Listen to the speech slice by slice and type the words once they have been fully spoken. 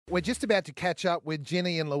We're just about to catch up with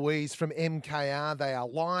Jenni and Louise from MKR. They are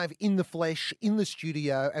live in the flesh, in the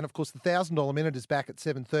studio, and of course the $1,000 minute is back at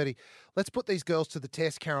 7:30. Let's put these girls to the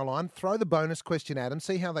test, Caroline. Throw the bonus question at them,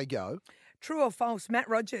 see how they go. True or false, Matt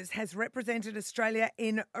Rogers has represented Australia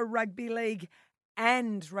in a rugby league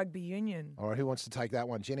and rugby union. All right, who wants to take that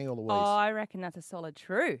one, Jenni or Louise? Oh, I reckon that's a solid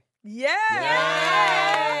true. Yeah!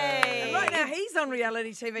 Yay! And right now he's on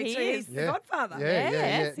reality TV He too. is. He's the Godfather.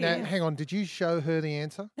 Yes, Now, yes. hang on, did you show her the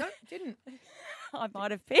answer? No, didn't. I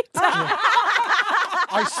might have picked.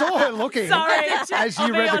 I saw her looking Sorry, as you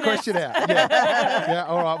I'll be read the honest. question out. Yeah,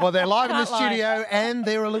 all right. Well, they're live in the Can't lie. studio and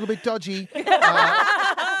they're a little bit dodgy.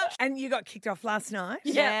 And you got kicked off last night.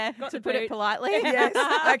 Yeah, got to the put it boot. politely. Yes.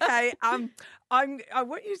 Okay. I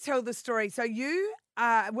want you to tell the story. So you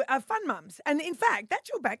are Fun Mums, and in fact, that's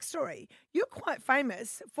your backstory. You're quite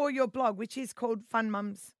famous for your blog, which is called Fun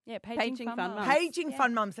Mums. Yeah, Paging Fun Mums. Paging Yeah.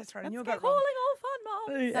 Fun Mums. That's right. And you're Calling got all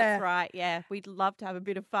fun moms. Yeah. That's right, yeah. We'd love to have a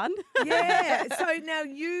bit of fun. Yeah. So now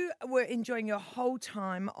you were enjoying your whole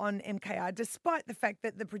time on MKR, despite the fact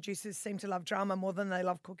that the producers seem to love drama more than they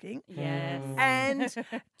love cooking. Yes. And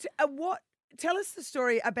tell us the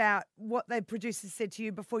story about what the producers said to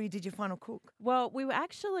you before you did your final cook. Well, we were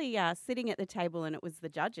actually sitting at the table and it was the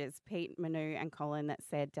judges, Pete, Manu and Colin, that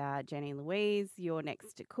said, Jenni and Louise, you're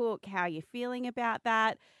next to cook. How are you feeling about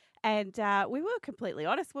that? And we were completely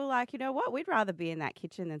honest. We were like, you know what? We'd rather be in that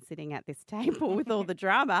kitchen than sitting at this table with all the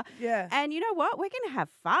drama. Yeah. And you know what? We're going to have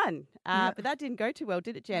fun. But that didn't go too well,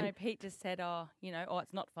 did it, Jen? No, Pete just said,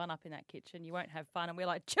 it's not fun up in that kitchen. You won't have fun. And we're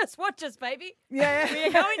like, just watch us, baby. Yeah.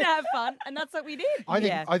 We're going to have fun. And that's what we did.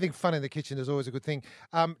 I think fun in the kitchen is always a good thing.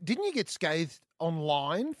 Didn't you get scathed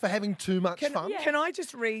online for having too much fun? Can I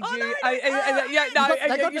just read you?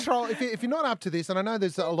 They got troll. If you're not up to this, and I know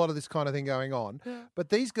there's a lot of this kind of thing going on, but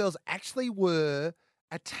these girls actually were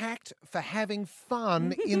attacked for having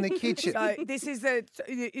fun in the kitchen. So this is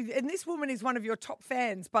and this woman is one of your top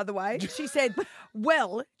fans, by the way. She said,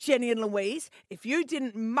 "Well, Jenni and Louise, if you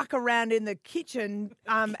didn't muck around in the kitchen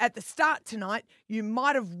at the start tonight, you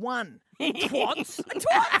might have won." Twats.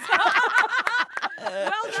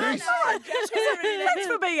 Well done. Thanks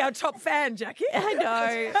for being our top fan, Jackie. I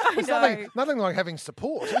know. It's nothing like having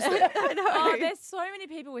support, is there? I know. Oh, there's so many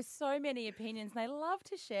people with so many opinions. And they love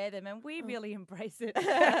to share them, and we really embrace it.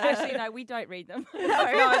 Actually, no, we don't read them. No,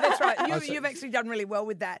 that's right. You've actually done really well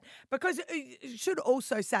with that. Because you should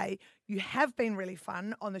also say you have been really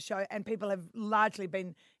fun on the show and people have largely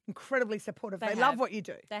been incredibly supportive. They love what you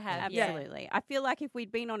do. They have, Absolutely. I feel like if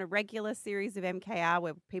we'd been on a regular series of MKR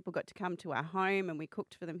where people got to come to our home and we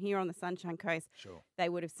cooked for them here on the Sunshine Coast, they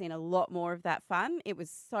would have seen a lot more of that fun. It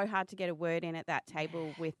was so hard to get a word in at that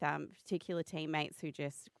table with particular teammates who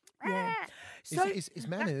just... Yeah. So, is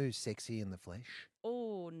Manu sexy in the flesh?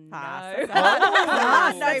 Oh, no. Pass.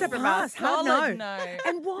 That's a pass. Solid No. no.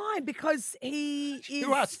 And why? Because he is...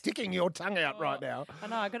 You are sticking your tongue out right now. I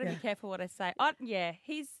know, I've got to be careful what I say.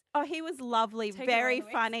 He's... Oh, he was lovely, Take it very away,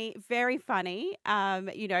 Louise. funny, very funny. A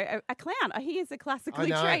clown. He is a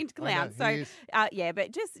classically trained clown. I know, So,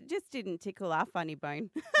 but just didn't tickle our funny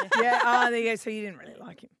bone. Yeah, there you go. So you didn't really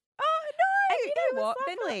like him. Oh, You it know was what?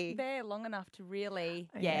 They're lovely. not there long enough to really...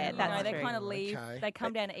 Yeah, that's they true. kind of leave. Okay. They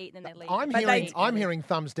come down and eat and then they leave. I'm hearing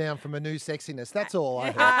thumbs down for Manu's sexiness. That's all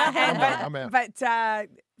I heard. I'm out. But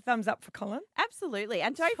thumbs up for Colin. Absolutely.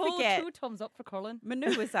 And don't forget, Two thumbs up for Colin.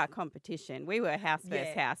 Manu was our competition. We were house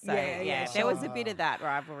versus house. So, Yeah, there was a bit of that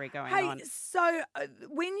rivalry going Hey, on. so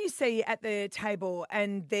when you see at the table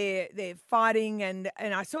and they're fighting, and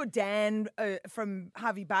I saw Dan from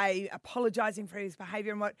Harvey Bay apologising for his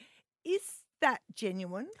behaviour and what, is that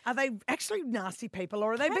genuine? Are they actually nasty people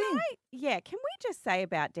or are they Can we just say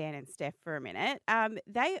about Dan and Steph for a minute?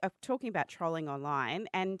 They are talking about trolling online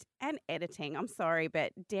and editing. I'm sorry,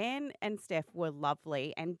 but Dan and Steph were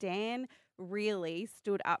lovely, and Dan really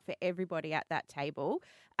stood up for everybody at that table.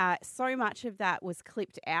 So much of that was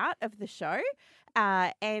clipped out of the show,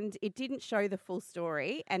 and it didn't show the full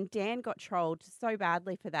story. And Dan got trolled so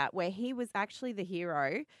badly for that, where he was actually the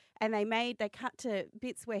hero. And they cut to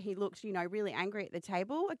bits where he looked, really angry at the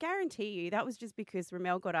table. I guarantee you that was just because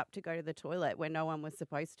Ramel got up to go to the toilet when no one was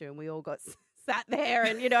supposed to, and we all got sat there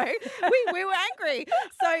and, we were angry.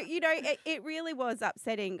 So, it really was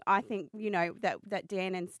upsetting, I think, that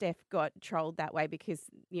Dan and Steph got trolled that way because,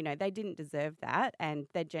 they didn't deserve that, and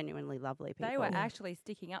they're genuinely lovely people. They were actually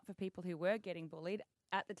sticking up for people who were getting bullied.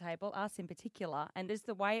 at the table, us in particular, and just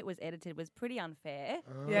the way it was edited was pretty unfair.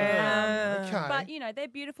 Yeah. Okay. But, you know, they're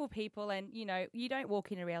beautiful people and, you know, you don't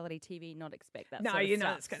walk into reality TV and not expect that No, sort of you know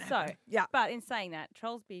stuff. it's gonna So, happen. Yeah. But in saying that,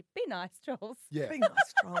 trolls be nice, trolls. yeah. Be nice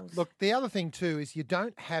trolls. Look, the other thing too is you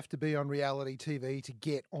don't have to be on reality TV to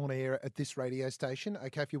get on air at this radio station.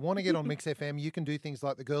 Okay, if you want to get on Mix FM, you can do things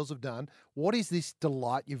like the girls have done. What is this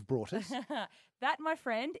delight you've brought us? That, my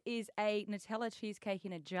friend, is a Nutella cheesecake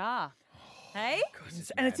in a jar. Hey?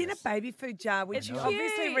 And it's in a baby food jar, which It's you cute.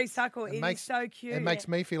 obviously recycle. It It makes- is so cute. It makes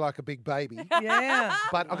me feel like a big baby. Yeah.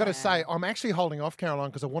 But I've got to say, I'm actually holding off, Caroline,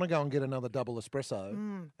 because I want to go and get another double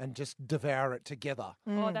espresso and just devour it together.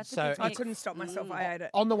 Oh, that's So a good I mix. couldn't stop myself. I ate it.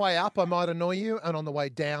 On the way up, I might annoy you, and on the way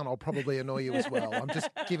down, I'll probably annoy you as well. I'm just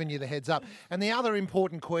giving you the heads up. And the other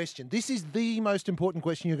important question, this is the most important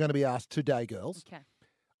question you're going to be asked today, girls. Okay.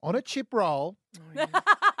 On a chip roll,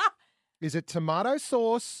 is it tomato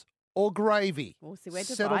sauce or gravy? Well, see, we're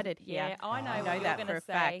Settle- divided here. Yeah, I know I what know you're that going for to a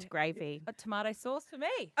say. fact. Gravy. A tomato sauce for me.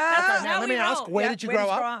 Okay, That's now how let we me ask, roll. where Yeah, did you where grow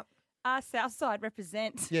up? up? Southside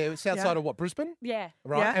represent. Yeah, south Yeah. side of what, Brisbane? Yeah.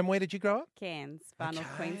 Right, Yeah. and where did you grow up? Cairns, Far North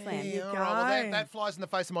Queensland. There you all right, well, go. that flies in the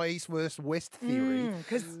face of my east versus west theory.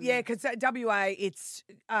 Because WA, it's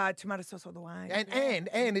tomato sauce all the way.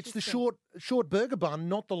 And it's the short burger bun,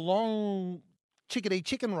 not the long chickadee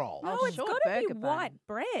chicken roll. No, Oh, it's short got to be burger bun. white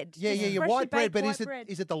bread. Yeah, Just your freshly white bread, baked but white bread.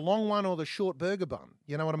 is it the long one or the short burger bun?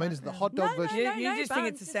 You know what I mean? Is it the hot dog No, version? no, You no, just bun,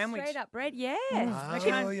 think it's a sandwich. Straight up bread, yeah.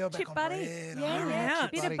 Oh, you're back Chip on buddy. bread. Yeah, All yeah. right,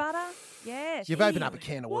 chip Bit buddy. of butter. Yeah. You've opened up a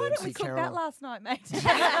can of Why worms didn't we here, cook Caroline. that last night, mate?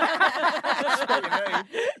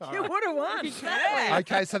 You would have won. Exactly.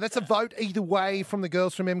 Okay, so that's a vote either way from the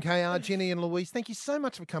girls from MKR, Jenni and Louise. Thank you so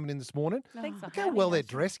much for coming in this morning. Thanks for Look how having well they're us.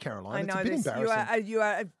 dressed, Caroline. I It's know a bit this. embarrassing. You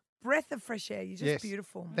are a breath of fresh air. You're just Yes.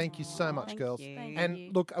 beautiful. Thank you so much, Thank girls. you. Thank And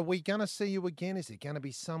you. look, are we going to see you again? Is there going to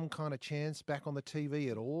be some kind of chance back on the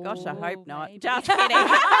TV at all? Gosh, I hope Oh, not. maybe. Just kidding.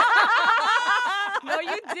 No,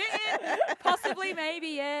 you didn't. Possibly, maybe,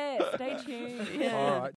 yeah. Stay tuned. All right.